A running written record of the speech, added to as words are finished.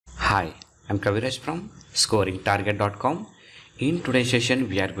Hi, I'm Kaviraj from scoringtarget.com. In today's session,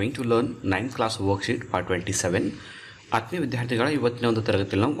 we are going to learn 9th class worksheet part 27. ಆತ್ಮೀಯ ವಿದ್ಯಾರ್ಥಿಗಳ ಇವತ್ತಿನ ಒಂದು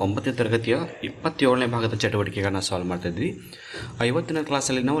ತರಗತಿಯಲ್ಲಿ ನಾವು 9ನೇ ತರಗತಿಯ 27ನೇ ಭಾಗದ ಚಟುವಟಿಕೆಗಳನ್ನು ಸಾಲ್ವ್ ಮಾಡ್ತಾ ಇದ್ವಿ. ಇವತ್ತಿನ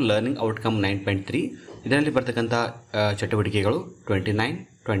ಕ್ಲಾಸಲ್ಲಿ ನಾವು ಲರ್ನಿಂಗ್ ಔಟ್ಕಮ್ 9.3 ಇದರಲ್ಲಿ ಬರ್ತಕ್ಕಂಥ ಚಟುವಟಿಕೆಗಳು 29,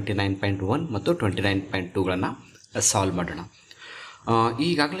 29.1 ಮತ್ತು 29.2ಗಳನ್ನು ಸಾಲ್ವ್ ಮಾಡೋಣ.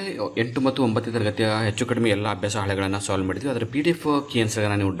 ಈಗಾಗಲೇ 8 ಮತ್ತು 9ನೇ ತರಗತಿಯ ಹೆಚ್ಚು ಕಡಿಮೆ ಎಲ್ಲ ಅಭ್ಯಾಸ ಹಳೆಗಳನ್ನು ಸಾಲ್ವ್ ಮಾಡಿದ್ವಿ. ಅದರ PDF ಕೀ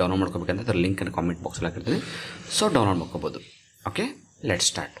ಆನ್ಸರ್ಗಳನ್ನು ನೀವು ಡೌನ್ಲೋಡ್ ಮಾಡ್ಕೋಬೇಕಂದ್ರೆ ಅದರ ಲಿಂಕನ್ನು ಕಾಮೆಂಟ್ ಬಾಕ್ಸಲ್ಲಿ ಹಾಕಿರ್ತೀನಿ, ಸೊ ಡೌನ್ಲೋಡ್ ಮಾಡ್ಕೋಬೋದು. Okay, let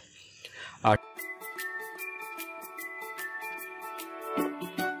start.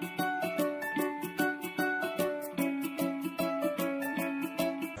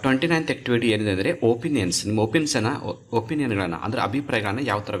 29th activity ಏನಿದೆ ಅಂದರೆ ಒಪಿನಿಯನ್ಸ್. ನಿಮ್ಮ ಒಪಿನಿಯನ್ಗಳನ್ನು ಅಂದರೆ ಅಭಿಪ್ರಾಯಗಳನ್ನು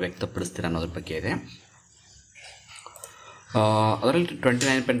ಯಾವ ಥರ ವ್ಯಕ್ತಪಡಿಸ್ತೀರ ಅನ್ನೋದ್ರ ಬಗ್ಗೆ ಇದೆ. ಅದರಲ್ಲಿ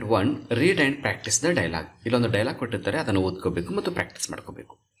 29.1 read and practice the dialogue. ಇಲ್ಲೊಂದು ಡೈಲಾಗ್ ಕೊಟ್ಟಿರ್ತಾರೆ, ಅದನ್ನು ಓದ್ಕೋಬೇಕು ಮತ್ತು ಪ್ರಾಕ್ಟೀಸ್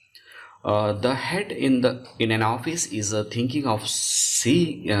ಮಾಡ್ಕೋಬೇಕು. The head in N office is thinking of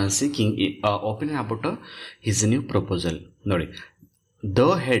seeking opinion about his new proposal. ನೋಡಿ, the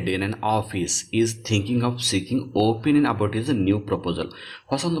head in N office is thinking of seeking opinion about his new proposal.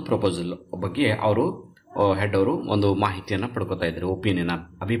 ಹೊಸ ಒಂದು proposal ಬಗ್ಗೆ ಅವರು head ಅವರು ಒಂದು ಮಾಹಿತಿಯನ್ನು ಪಡ್ಕೋತಾ ಇದ್ದಾರೆ, ಒಪಿನಿಯನ್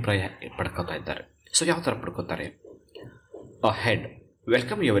ಅಭಿಪ್ರಾಯ ಪಡ್ಕೋತಾ ಇದ್ದಾರೆ. ಸೊ ಯಾವ ಥರ ಪಡ್ಕೋತಾರೆ? Head,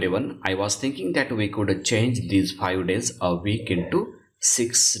 welcome everyone. I was thinking that we could change these 5 days a week into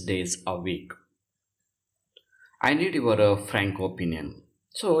 6 days a week. I need your frank opinion.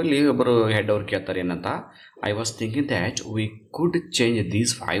 So ಇಲ್ಲಿ ಒಬ್ಬರು ಹೆಡ್ ಅವ್ರು ಕೇಳ್ತಾರೆ ಏನಂತ, I was thinking that we could change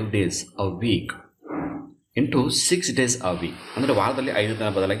these 5 days a week into 6 days a week. ಅಂದರೆ ವಾರದಲ್ಲಿ 5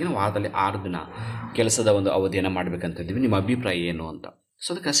 ದಿನ ಬದಲಾಗಿ ನಾವು ವಾರದಲ್ಲಿ 6 ದಿನ ಕೆಲಸದ ಒಂದು ಅವಧಿಯನ್ನು ಮಾಡಬೇಕಂತ ಇದ್ದೀವಿ. ನಿಮ್ಮ ಅಭಿಪ್ರಾಯ ಏನು ಅಂತ. ಸೊ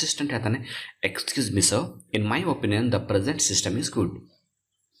ಅದಕ್ಕೆ ಅಸಿಸ್ಟೆಂಟ್ ಹೇಳ್ತಾನೆ, excuse me sir, in my opinion the present system is good.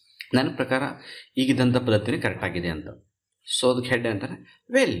 ನನ್ನ ಪ್ರಕಾರ ಈಗಿದ್ದಂಥ ಪದ್ಧತಿನೇ ಕರೆಕ್ಟ್ ಆಗಿದೆ ಅಂತ. ಸೊ ಅದಕ್ಕೆ ಹೆಡ್ ಅಂತಾನೆ,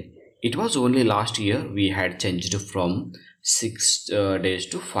 well it was only last year we had changed from 6 days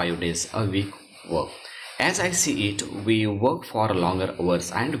to 5 days a week work. As I see it, we work for longer hours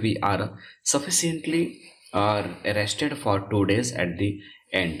and we are sufficiently rested for 2 days at the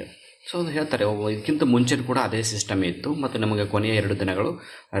end. So ಅದು ಹೇಳ್ತಾರೆ, ಇದಕ್ಕಿಂತ ಮುಂಚೆ ಕೂಡ ಅದೇ system ಇತ್ತು ಮತ್ತು ನಮಗೆ ಕೊನೆಯ 2 ದಿನಗಳು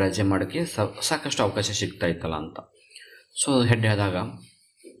ರಜೆ ಮಾಡೋಕ್ಕೆ ಸಾಕಷ್ಟು ಅವಕಾಶ ಸಿಗ್ತಾ ಇತ್ತಲ್ಲ ಅಂತ. ಸೊ ಹೆಡ್ ಹೇಳಿದಾಗ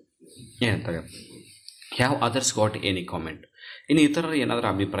ಏನಂತಾರೆ, have others got any comment. ಇನ್ನು ಇತರರು ಏನಾದರೂ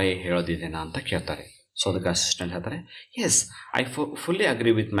ಅಭಿಪ್ರಾಯ ಹೇಳೋದಿದೆನಾ ಅಂತ ಕೇಳ್ತಾರೆ. ಸೊ ಅದಕ್ಕೆ ಅಸಿಸ್ಟೆಂಟ್ ಹೇಳ್ತಾರೆ, S I fully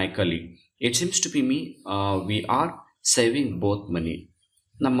agree with my colleague. It Sims to B me we are saving both ಮನಿ.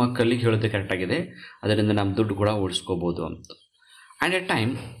 ನಮ್ಮ ಕಲೀಗ್ ಹೇಳೋದು ಕರೆಕ್ಟಾಗಿದೆ, ಅದರಿಂದ ನಮ್ಮ ದುಡ್ಡು ಕೂಡ ಉಳಿಸ್ಕೋಬೋದು ಅಂತ. ಆ್ಯಂಡ್ ಎ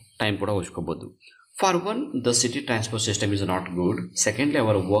ಟೈಮ್ ಕೂಡ ಉಳಿಸ್ಕೋಬೋದು. For one, the city transport system is not good. Secondly,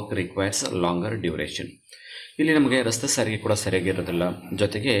 hour work requires longer duration. ಇಲ್ಲಿ ನಮಗೆ ರಸ್ತೆ ಸಾರಿಗೆ ಕೂಡ ಸರಿಯಾಗಿರೋದಿಲ್ಲ,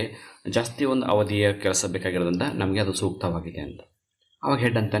 ಜೊತೆಗೆ ಜಾಸ್ತಿ ಒಂದು ಅವಧಿಯ ಕೆಲಸ ಬೇಕಾಗಿರೋದ್ರಿಂದ ನಮಗೆ ಅದು ಸೂಕ್ತವಾಗಿದೆ ಅಂತ. ಅವಾಗ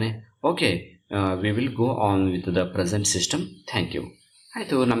ಹೆಡ್ ಅಂತಾನೆ, okay we will go on with the present system, thank you.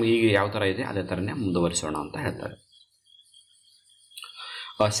 ಆಯಿತು, ನಮಗೆ ಈಗ ಯಾವ ಥರ ಇದೆ ಅದೇ ಥರನೇ ಮುಂದುವರಿಸೋಣ ಅಂತ ಹೇಳ್ತಾರೆ.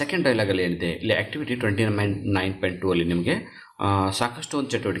 ಸೆಕೆಂಡ್ ಡೈಲಾಗಲ್ಲಿ ಏನಿದೆ, ಇಲ್ಲಿ ಆ್ಯಕ್ಟಿವಿಟಿ 29.2 ಅಲ್ಲಿ ನಿಮಗೆ ಸಾಕಷ್ಟು ಒಂದು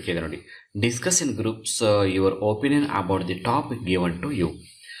ಚಟುವಟಿಕೆ ಇದೆ ನೋಡಿ. Discuss in groups your opinion about the topic given to you.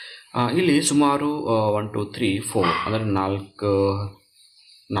 ಇಲ್ಲಿ ಸುಮಾರು 1 2 3 4 ಅಂದರೆ 4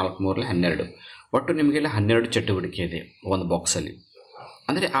 3 12, ಒಟ್ಟು ನಿಮಗೆಲ್ಲ 12 ಚಟುವಟಿಕೆ ಇದೆ ಒಂದು ಬಾಕ್ಸಲ್ಲಿ.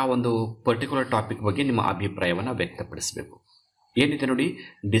 ಅಂದರೆ ಆ ಒಂದು ಪರ್ಟಿಕ್ಯುಲರ್ ಟಾಪಿಕ್ ಬಗ್ಗೆ ನಿಮ್ಮ ಅಭಿಪ್ರಾಯವನ್ನು ವ್ಯಕ್ತಪಡಿಸಬೇಕು. ಏನಿದೆ ನೋಡಿ,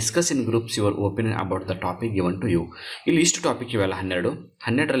 discuss in groups your opinion about the topic given to you. ಇಲ್ಲಿ ಇಷ್ಟು ಟಾಪಿಕ್ ಇವೆಲ್ಲ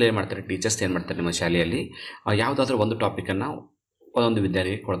 12ರಲ್ಲಿ ಏನು ಮಾಡ್ತಾರೆ, ಟೀಚರ್ಸ್ ಏನು ಮಾಡ್ತಾರೆ ನಿಮ್ಮ ಶಾಲೆಯಲ್ಲಿ ಯಾವುದಾದ್ರೂ ಒಂದು ಟಾಪಿಕನ್ನು ಒಂದೊಂದು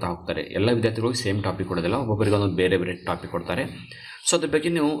ವಿದ್ಯಾರ್ಥಿಗೆ ಕೊಡ್ತಾ ಹೋಗ್ತಾರೆ. ಎಲ್ಲ ವಿದ್ಯಾರ್ಥಿಗಳು ಸೇಮ್ ಟಾಪಿಕ್ ಕೊಡೋದಿಲ್ಲ, ಒಬ್ಬೊಬ್ಬರಿಗೆ ಒಂದೊಂದು ಬೇರೆ ಬೇರೆ ಟಾಪಿಕ್ ಕೊಡ್ತಾರೆ. ಸೊ ಅದ್ರ ಬಗ್ಗೆ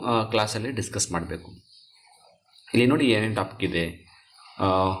ನೀವು ಕ್ಲಾಸಲ್ಲಿ ಡಿಸ್ಕಸ್ ಮಾಡಬೇಕು. ಇಲ್ಲಿ ನೋಡಿ ಏನೇನು ಟಾಪಿಕ್ ಇದೆ.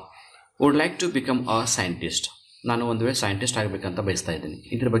 Would like to become a scientist. ನಾನು ಒಂದು ವೇಳೆ ಸೈಂಟಿಸ್ಟ್ ಆಗಬೇಕಂತ ಬಯಸ್ತಾ ಇದ್ದೀನಿ,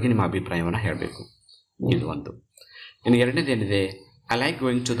 ಇದ್ರ ಬಗ್ಗೆ ನಿಮ್ಮ ಅಭಿಪ್ರಾಯವನ್ನು ಹೇಳಬೇಕು. ಇದು ಒಂದು. ಇನ್ನು ಎರಡನೇದು ಏನಿದೆ, I like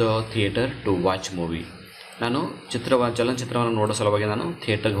going to the theatre to watch movie. ನಾನು ಚಲನಚಿತ್ರವನ್ನು ನೋಡೋ ಸಲುವಾಗಿ ನಾನು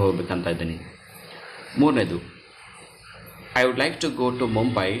ಥಿಯೇಟರ್ಗೆ ಹೋಗಬೇಕಂತ ಇದ್ದೀನಿ. ಮೂರನೇದು, I would like to go to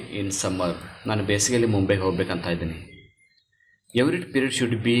Mumbai in summer. ನಾನು ಬೇಸಿಗೆಯಲ್ಲಿ ಮುಂಬೈಗೆ ಹೋಗಬೇಕಂತ ಇದ್ದೀನಿ. Every period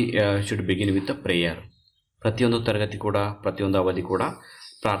should begin with a prayer. ಪ್ರತಿಯೊಂದು ತರಗತಿ ಕೂಡ ಪ್ರತಿಯೊಂದು ಅವಧಿ ಕೂಡ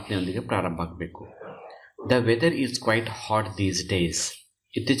ಪ್ರಾರ್ಥನೆಯೊಂದಿಗೆ ಪ್ರಾರಂಭ ಆಗಬೇಕು. The weather is quite hot these days.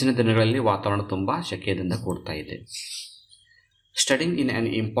 ಇತ್ತೀಚಿನ ದಿನಗಳಲ್ಲಿ ವಾತಾವರಣ ತುಂಬ ಶೆಕೆಯಿಂದ ಕೂಡ್ತಾ ಇದೆ. Studying in an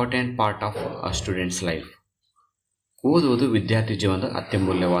important part of a students life. ಓದುವುದು ವಿದ್ಯಾರ್ಥಿ ಜೀವನದ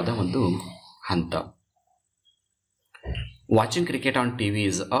ಅತ್ಯಮೂಲ್ಯವಾದ ಒಂದು ಹಂತ. Watching cricket on T V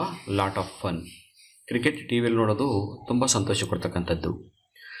is a lot of fun. Cricket T ವಿಯಲ್ಲಿ ನೋಡೋದು ತುಂಬ ಸಂತೋಷ ಕೊಡ್ತಕ್ಕಂಥದ್ದು.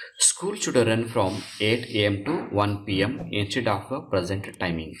 School should run from 8 AM to 1 PM instead of present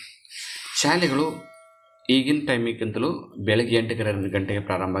timing. ಶಾಲೆಗಳು ಈಗಿನ ಟೈಮಿಗಿಂತಲೂ ಬೆಳಗ್ಗೆ 8 ಗಂಟೆಗೆ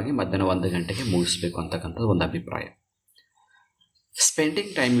ಪ್ರಾರಂಭ ಆಗಿ ಮಧ್ಯಾಹ್ನ 1 ಗಂಟೆಗೆ ಮುಗಿಸ್ಬೇಕು ಅಂತಕ್ಕಂಥದ್ದು ಒಂದು ಅಭಿಪ್ರಾಯ.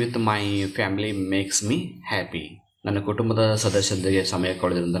 Spending time with my family makes me happy. ನನ್ನ ಕುಟುಂಬದ ಸದಸ್ಯರಿಗೆ ಸಮಯ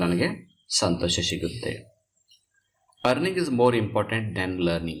ಕಳೆದ್ರಿಂದ ನನಗೆ ಸಂತೋಷ ಸಿಗುತ್ತೆ. Earning is more important than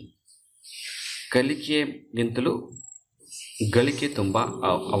learning. ಕಲಿಕೆಗಿಂತಲೂ ಗಳಿಕೆ ತುಂಬ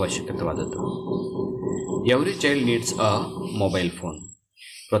ಅವಶ್ಯಕವಾದದ್ದು. Every child needs a mobile phone.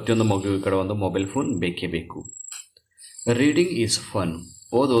 ಪ್ರತಿಯೊಂದು ಮಗುವಿನ ಕಡೆ ಒಂದು ಮೊಬೈಲ್ ಫೋನ್ ಬೇಕೇ ಬೇಕು. Reading is fun.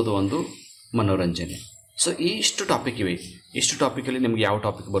 ಓದೋದು ಒಂದು ಮನೋರಂಜನೆ. ಸೊ ಇಷ್ಟು ಟಾಪಿಕ್ ಇವೆ. ಇಷ್ಟು ಟಾಪಿಕಲ್ಲಿ ನಿಮ್ಗೆ ಯಾವ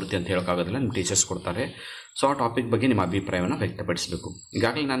ಟಾಪಿಕ್ ಬರುತ್ತೆ ಅಂತ ಹೇಳೋಕ್ಕಾಗೋದಿಲ್ಲ, ನಿಮ್ಮ ಟೀಚರ್ಸ್ ಕೊಡ್ತಾರೆ. ಸೊ ಆ ಟಾಪಿಕ್ ಬಗ್ಗೆ ನಿಮ್ಮ ಅಭಿಪ್ರಾಯವನ್ನು ವ್ಯಕ್ತಪಡಿಸಬೇಕು.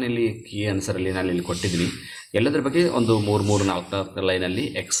 ಈಗಾಗಲೇ ನಾನಿಲ್ಲಿ ಕೀ ಆನ್ಸರಲ್ಲಿ ನಾನಿಲ್ಲಿ ಕೊಟ್ಟಿದ್ದೀನಿ. ಎಲ್ಲದರ ಬಗ್ಗೆ ಒಂದು 3-4 ಲೈನಲ್ಲಿ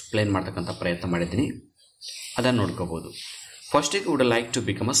ಎಕ್ಸ್ಪ್ಲೈನ್ ಮಾಡ್ತಕ್ಕಂಥ ಪ್ರಯತ್ನ ಮಾಡಿದ್ದೀನಿ. ಅದನ್ನು ನೋಡ್ಕೋಬೋದು. ಫಸ್ಟಿಗೆ would like to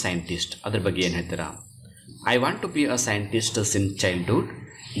become a scientist. ಅದ್ರ ಬಗ್ಗೆ ಏನು ಹೇಳ್ತೀರಾ? I want to be a scientist sin childhood.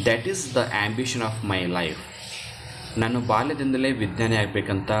 That is the ambition of my life. ನಾನು ಬಾಲ್ಯದಿಂದಲೇ ವಿಜ್ಞಾನಿ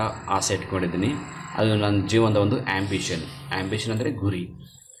ಆಗಬೇಕಂತ ಆಸೆ ಇಟ್ಕೊಂಡಿದ್ದೀನಿ. ಅದು ನನ್ನ ಜೀವನದ ಒಂದು ಆ್ಯಂಬಿಷನ್. ಆ್ಯಂಬಿಷನ್ ಅಂದರೆ ಗುರಿ.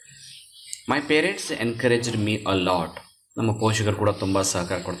 My parents encouraged me a lot. ನಮ್ಮ ಪೋಷಕರು ಕೂಡ ತುಂಬ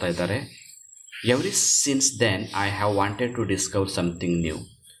ಸಹಕಾರ ಕೊಡ್ತಾ ಇದ್ದಾರೆ. Every since then I have wanted to Discover something new.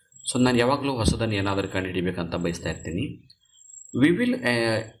 So ನಾನು ಯಾವಾಗಲೂ ಹೊಸದನ್ನು ಏನಾದರೂ ಕಂಡುಹಿಡಿಬೇಕಂತ ಬಯಸ್ತಾ ಇರ್ತೀನಿ. We will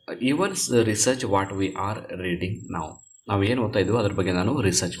ಈವನ್ಸ್ research what we are reading ನಾವು ಏನು ಓದ್ತಾ ಇದ್ದೀವೋ ಅದ್ರ ಬಗ್ಗೆ ನಾನು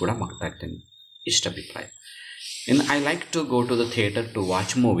ರಿಸರ್ಚ್ ಕೂಡ ಮಾಡ್ತಾ ಇರ್ತೀನಿ. ಇಷ್ಟ ಅಭಿಪ್ರಾಯ. ಇನ್ನು I like to go to the theatre to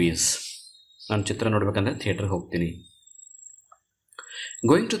watch movies. ನಾನು ಚಿತ್ರ ನೋಡಬೇಕಂದ್ರೆ ಥಿಯೇಟರ್ಗೆ ಹೋಗ್ತೀನಿ.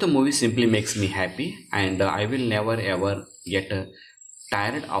 Going to the movie simply makes me happy and I will never ever get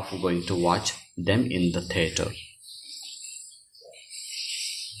tired of going to watch them in the theatre.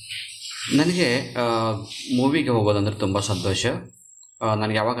 ನನಗೆ ಮೂವಿಗೆ ಹೋಗೋದಂದ್ರೆ ತುಂಬ ಸಂತೋಷ.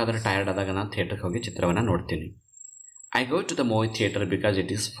 ನನಗೆ ಯಾವಾಗಾದರೂ tired ಆದಾಗ ನಾನು ಥಿಯೇಟರ್ಗೆ ಹೋಗಿ ಚಿತ್ರವನ್ನು ನೋಡ್ತೀನಿ. I go to the movie theatre because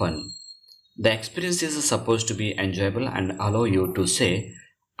it is fun. The experience is suppose to B enjoyable and allow you to say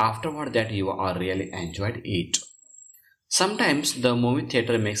ಆಫ್ಟರ್ವರ್ಡ್ that you are really enjoyed it. Sometimes the movie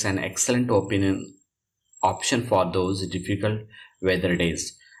theatre makes an excellent option for those difficult weather days.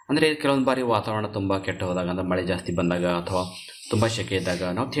 ಅಂದರೆ ಕೆಲವೊಂದು ಬಾರಿ ವಾತಾವರಣ ತುಂಬ ಕೆಟ್ಟ ಹೋದಾಗ, ಅಂದರೆ ಮಳೆ ಜಾಸ್ತಿ ಬಂದಾಗ ಅಥವಾ ತುಂಬ ಸೆಕೆ ಇದ್ದಾಗ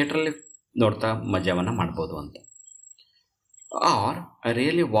ನಾವು ಥಿಯೇಟ್ರಲ್ಲಿ ನೋಡ್ತಾ ಮಜಾವನ್ನು ಮಾಡ್ಬೋದು ಅಂತ. Are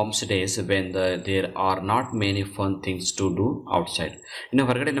really warms days when there are not many fun things to do outside. ಇನ್ನು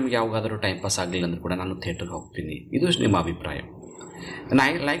ಹೊರಗಡೆ ನಮಗೆ ಯಾವಾಗಾದರೂ ಟೈಮ್ ಪಾಸ್ ಆಗಲಿಲ್ಲ ಅಂದರೂ ಕೂಡ ನಾನು ಥಿಯೇಟರ್ಗೆ ಹೋಗ್ತೀನಿ. ಇದು ನಿಮ್ಮ ಅಭಿಪ್ರಾಯ.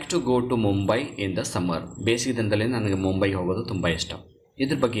 I like to go to Mumbai in the summer. ಬೇಸಿಗೆ ದಿನದಲ್ಲಿ ನನಗೆ ಮುಂಬೈಗೆ ಹೋಗೋದು ತುಂಬ ಇಷ್ಟ.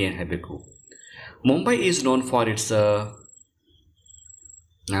 ಇದ್ರ ಬಗ್ಗೆ ಏನು ಹೇಳಬೇಕು? Mumbai is known for it's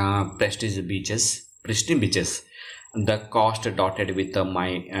pristine beaches, the coast dotted with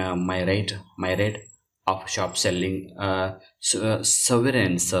myriad of shops selling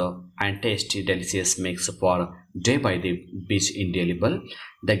sovereigns and tasty delicious makes for day by the beach indelible.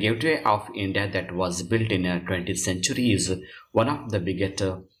 The gateway of India that was built in the 20th century is one of the biggest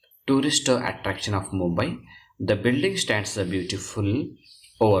tourist attraction of Mumbai. The building stands beautiful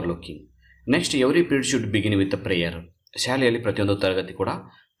overlooking. Next, every period should begin with a prayer. ಶಾಲೆಯಲ್ಲಿ ಪ್ರತಿಯೊಂದು ತರಗತಿ ಕೂಡ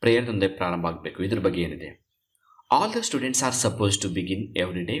ಪ್ರೇಯರ್ದೊಂದೇ ಪ್ರಾರಂಭ ಆಗಬೇಕು. ಇದ್ರ ಬಗ್ಗೆ ಏನಿದೆ? All the students are suppose to begin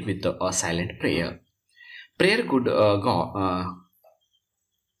every day with a silent prayer.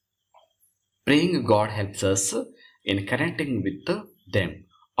 Praying God helps us in connecting with them.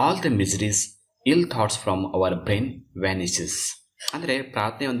 All the miseries, ill thoughts from our brain vanishes. ಅಂದರೆ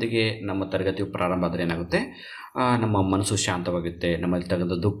ಪ್ರಾರ್ಥನೆಯೊಂದಿಗೆ ನಮ್ಮ ತರಗತಿಯು ಪ್ರಾರಂಭ ಆದರೆ ಏನಾಗುತ್ತೆ? ನಮ್ಮ ಮನಸ್ಸು ಶಾಂತವಾಗುತ್ತೆ, ನಮ್ಮಲ್ಲಿ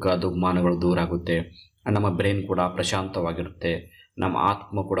ತಗದ ದುಮ್ಮಾನಗಳು ದೂರ ಆಗುತ್ತೆ, ನಮ್ಮ ಬ್ರೈನ್ ಕೂಡ ಪ್ರಶಾಂತವಾಗಿರುತ್ತೆ, ನಮ್ಮ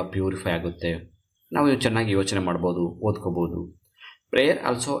ಆತ್ಮ ಕೂಡ ಪ್ಯೂರಿಫೈ ಆಗುತ್ತೆ, ನಾವು ಚೆನ್ನಾಗಿ ಯೋಚನೆ ಮಾಡ್ಬೋದು, ಓದ್ಕೋಬೋದು. Prayer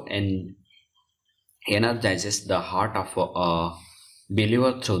also energizes the heart of a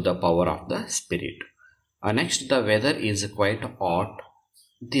believer through the power of the spirit. Next, the weather is quite hot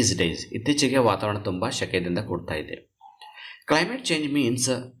these days. ಇತ್ತೀಚೆಗೆ ವಾತಾವರಣ ತುಂಬ ಶೆಕೆಯಿಂದ ಕೂಡ್ತಾ ಇದೆ. Climate change means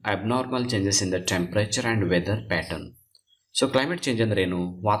abnormal changes in the temperature and weather pattern. So climate change ಅಂದರೆ ಏನು?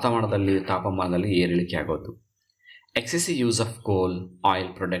 ವಾತಾವರಣದಲ್ಲಿ ತಾಪಮಾನದಲ್ಲಿ ಏರಿಳಿಕೆ ಆಗೋದು. Excessive use of ಕೋಲ್,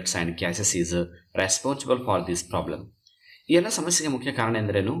 oil products and gases is responsible for this problem. ಈ ಎಲ್ಲ ಸಮಸ್ಯೆಗೆ ಮುಖ್ಯ ಕಾರಣ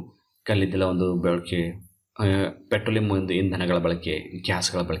ಎಂದರೇನು? ಕಲ್ಲಿದ್ದಲ ಒಂದು ಬಳಕೆ, ಪೆಟ್ರೋಲಿಯಂ ಒಂದು ಇಂಧನಗಳ ಬಳಕೆ,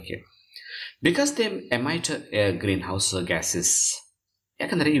 ಗ್ಯಾಸ್ಗಳ ಬಳಕೆ. Because they ಎಮೈಟ್ green house gases.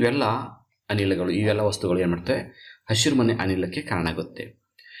 ಯಾಕಂದರೆ ಇವೆಲ್ಲ ಅನಿಲಗಳು, ಇವೆಲ್ಲ ವಸ್ತುಗಳು ಏನು ಮಾಡ್ತವೆ? ಹಸಿರು ಮನೆ ಅನಿಲಕ್ಕೆ ಕಾರಣ ಆಗುತ್ತೆ.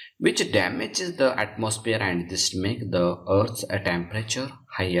 Which damages the atmosphere and this make the earth's temperature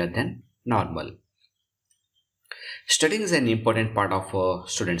higher than normal. Studying is an important part of a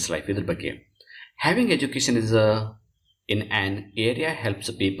student's life. Idr bagge having education is in an area helps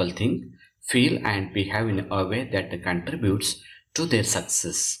people think, feel and behave in a way that contributes to their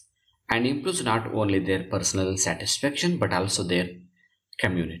success and improves not only their personal satisfaction but also their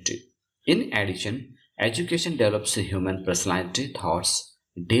community. In addition, Education develops human personality, thoughts,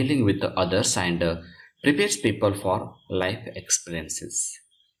 dealing with others, and prepares people for life experiences.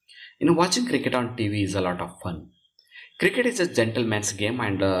 Watching cricket on TV is a lot of fun. Cricket is a gentleman's game,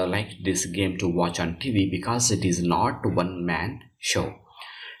 and like this game to watch on TV because it is not one man show.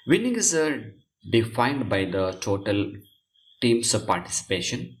 Winning is defined by the total team's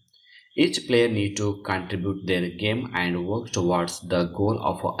participation. Each player needs to contribute their game and work towards the goal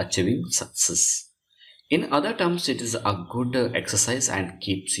of achieving success. In other terms, it is a good exercise and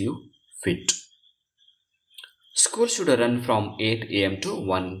keeps you fit. School should run from 8 a.m. to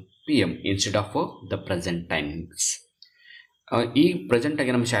 1 p.m. instead of the present timings. ಈ present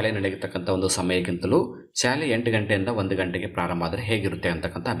ಆಗಿ ನಮ್ಮ ಶಾಲೆ ನಡೆಯತಕ್ಕಂಥ ಒಂದು ಸಮಯಕ್ಕಿಂತಲೂ ಶಾಲೆ 8 ಗಂಟೆಯಿಂದ 1 ಗಂಟೆಗೆ ಪ್ರಾರಂಭ ಆದರೆ ಹೇಗಿರುತ್ತೆ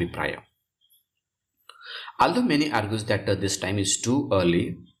ಅಂತಕ್ಕಂಥ ಅಭಿಪ್ರಾಯ. Although many argues that this time is too early,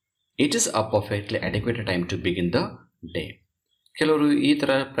 it is a perfectly adequate time to begin the day. ಕೆಲವರು ಈ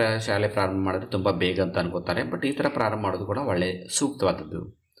ಥರ ಶಾಲೆ ಪ್ರಾರಂಭ ಮಾಡಿದ್ರೆ ತುಂಬ ಬೇಗ ಅಂತ ಅನ್ಕೋತಾರೆ, ಬಟ್ ಈ ಥರ ಪ್ರಾರಂಭ ಮಾಡೋದು ಕೂಡ ಒಳ್ಳೆ ಸೂಕ್ತವಾದದ್ದು.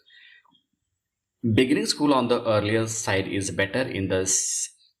 Beginning school on the earlier side is better in the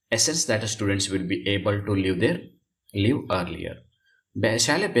essence that students will be able to leave earlier.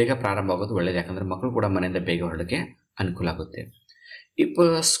 ಶಾಲೆ ಬೇಗ ಪ್ರಾರಂಭ ಆಗೋದು ಒಳ್ಳೆಯದು, ಯಾಕಂದರೆ ಮಕ್ಕಳು ಕೂಡ ಮನೆಯಿಂದ ಬೇಗ ಹೊರಡಕ್ಕೆ ಅನುಕೂಲ ಆಗುತ್ತೆ. If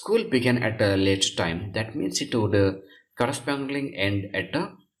school began at a late time, that means it would correspondingly end at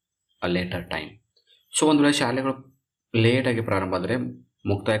a later time. So ಒಂದು ವೇಳೆ ಶಾಲೆಗಳು ಲೇಟಾಗಿ ಪ್ರಾರಂಭ ಆದರೆ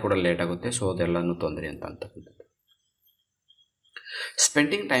ಮುಕ್ತಾಯ ಕೂಡ ಲೇಟ್ ಆಗುತ್ತೆ. ಸೊ ಅದೆಲ್ಲನೂ ತೊಂದರೆ ಅಂತಕ್ಕಂಥದ್ದು.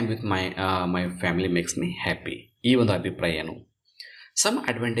 Spending time with my family makes me happy. ಈ ಒಂದು ಅಭಿಪ್ರಾಯ ಏನು? Some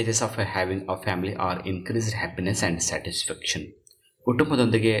advantages of having a family are increased happiness and satisfaction.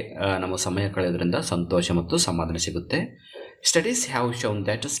 ಕುಟುಂಬದೊಂದಿಗೆ ನಮ್ಮ ಸಮಯ ಕಳೆಯೋದ್ರಿಂದ ಸಂತೋಷ ಮತ್ತು ಸಮಾಧಾನ ಸಿಗುತ್ತೆ. Studies have shown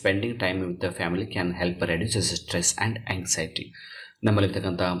that spending time with the family can help reduce stress and anxiety.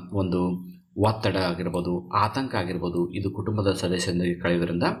 ನಮ್ಮಲ್ಲಿರ್ತಕ್ಕಂಥ ಒಂದು ಒತ್ತಡ ಆಗಿರ್ಬೋದು, ಆತಂಕ ಆಗಿರ್ಬೋದು, ಇದು ಕುಟುಂಬದ ಸದಸ್ಯರೊಂದಿಗೆ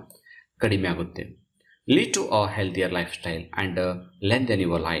ಕಳೆಯೋದ್ರಿಂದ ಕಡಿಮೆ ಆಗುತ್ತೆ. Lead to a healthier life style and ಲೆಂಥೆನ್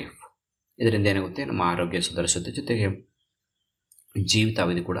your life. ಇದರಿಂದ ಏನಾಗುತ್ತೆ, ನಮ್ಮ ಆರೋಗ್ಯ ಸುಧಾರಿಸುತ್ತೆ, ಜೊತೆಗೆ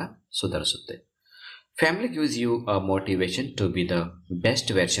ಜೀವಿತಾವಧಿ ಕೂಡ ಸುಧಾರಿಸುತ್ತೆ. Family gives you a motivation to B the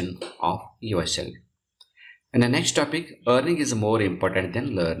best ವೆರ್ಷನ್ of your self. And the next topic, earning is more important than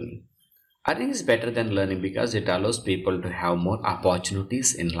learning. Earning is better than learning because it allows people to have more opportunities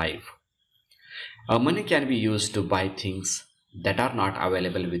in life. Money can be used to buy things that are not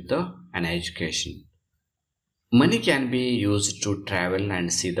available with an education. Money can be used to travel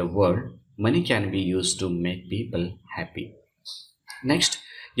and see the world. Money can be used to make people happy. Next,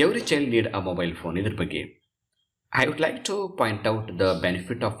 every child need a mobile phone. Idar ಬಗ್ಗೆ I would like to point out the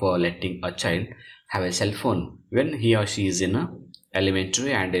benefit of letting a child have a cell phone when he or she is in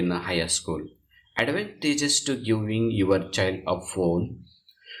elementary and in higher school. Advantages to giving your child a phone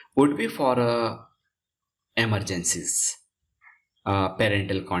would be for emergencies,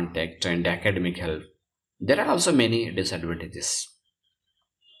 parental contact, and academic help. There are also many disadvantages.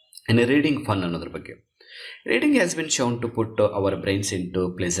 And reading fun another ಬಗ್ಗೆ. Reading has been shown to put our brains into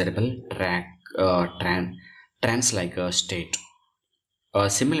pleasurable trance like a state,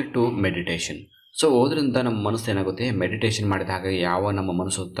 similar to meditation. So ಓದ್ರಿಂದ ನಮ್ಮ ಮನಸ್ಸು ಏನಾಗುತ್ತೆ, meditation ಮಾಡಿದಾಗ ಯಾವ ನಮ್ಮ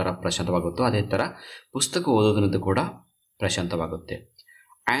ಮನಸ್ಸು ಥರ ಪ್ರಶಾಂತವಾಗುತ್ತೋ ಅದೇ ಥರ ಪುಸ್ತಕ ಓದೋದ್ರಿಂದ ಕೂಡ ಪ್ರಶಾಂತವಾಗುತ್ತೆ.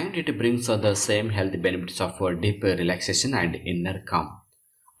 And it brings the same health benefits of deep relaxation and inner com.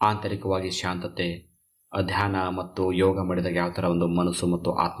 ಆಂತರಿಕವಾಗಿ ಶಾಂತತೆ, ಧ್ಯಾನ ಮತ್ತು ಯೋಗ ಮಾಡಿದಾಗ ಯಾವ ಥರ ಒಂದು ಮನಸ್ಸು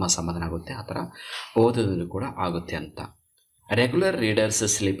ಮತ್ತು ಆತ್ಮ ಸಮಾಧಾನ ಆಗುತ್ತೆ, ಆ ಥರ ಓದೋದ್ರಿಂದ ಕೂಡ ಆಗುತ್ತೆ ಅಂತ. Regular readers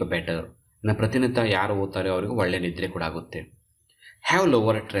sleep better. ಪ್ರತಿನಿತ್ಯ ಯಾರು ಓದ್ತಾರೆ ಅವರಿಗೆ ಒಳ್ಳೆ ನಿದ್ರೆ ಕೂಡ ಆಗುತ್ತೆ. Have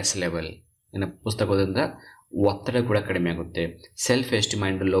lower stress level. ಪುಸ್ತಕ ಓದೋದ್ರಿಂದ ಒತ್ತಡ ಕೂಡ ಕಡಿಮೆ ಆಗುತ್ತೆ. Self Esteem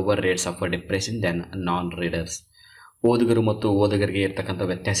and lower rates of depression then non readers. ಓದುಗರು ಮತ್ತು ಓದುಗರಿಗೆ ಇರ್ತಕ್ಕಂಥ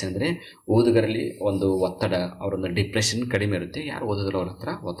ವ್ಯತ್ಯಾಸ ಅಂದರೆ ಓದುಗರಲ್ಲಿ ಒಂದು ಒತ್ತಡ, ಅವರೊಂದು ಡಿಪ್ರೆಷನ್ ಕಡಿಮೆ ಇರುತ್ತೆ, ಯಾರು ಓದಿದ್ರು ಅವ್ರ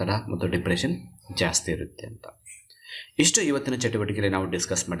ಹತ್ರ ಒತ್ತಡ ಮತ್ತು ಡಿಪ್ರೆಷನ್ ಜಾಸ್ತಿ ಇರುತ್ತೆ ಅಂತ. ಇಷ್ಟು ಇವತ್ತಿನ ಚಟುವಟಿಕೆಯಲ್ಲಿ ನಾವು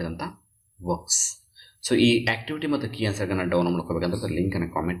ಡಿಸ್ಕಸ್ ಮಾಡಿದಂಥ ವರ್ಕ್ಸ್. ಸೊ ಈ ಆ್ಯಕ್ಟಿವಿಟಿ ಮತ್ತು ಕೀ ಆನ್ಸರ್ಗಳನ್ನ ಡೌನ್ ಮಾಡ್ಕೋಬೇಕಂದ್ರೆ ಲಿಂಕನ್ನು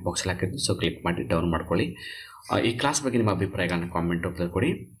ಕಾಮೆಂಟ್ ಬಾಕ್ಸಲ್ಲಿ ಹಾಕಿರ್ತೀವಿ. ಸೊ ಕ್ಲಿಕ್ ಮಾಡಿ ಡೌನ್ ಮಾಡ್ಕೊಳ್ಳಿ. ಈ ಕ್ಲಾಸ್ ಬಗ್ಗೆ ನಿಮ್ಮ ಅಭಿಪ್ರಾಯಗಳನ್ನ ಕಾಮೆಂಟ್ ರೂಪದಲ್ಲಿ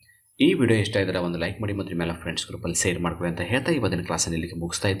ಕೊಡಿ. ಈ ವಿಡಿಯೋ ಇಷ್ಟ ಇದ್ದರೆ ಒಂದು ಲೈಕ್ ಮಾಡಿ ಮತ್ತು ನಿಮ್ಮೆಲ್ಲ ಫ್ರೆಂಡ್ಸ್ ಗ್ರೂಪಲ್ಲಿ ಶೇರ್ ಮಾಡ್ಕೊಳ್ಳಿ ಅಂತ ಹೇಳ್ತಾ ಇವತ್ತಿನ ಕ್ಲಾಸನ್ನು ಇಲ್ಲಿಗೆ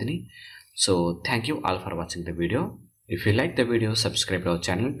ಮುಗಿಸ್ತಾ ಇದ್ದೀನಿ. So thank you all for watching the video. If you like the video, subscribe to our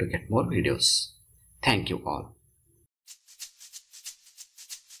channel to get more videos. Thank you all.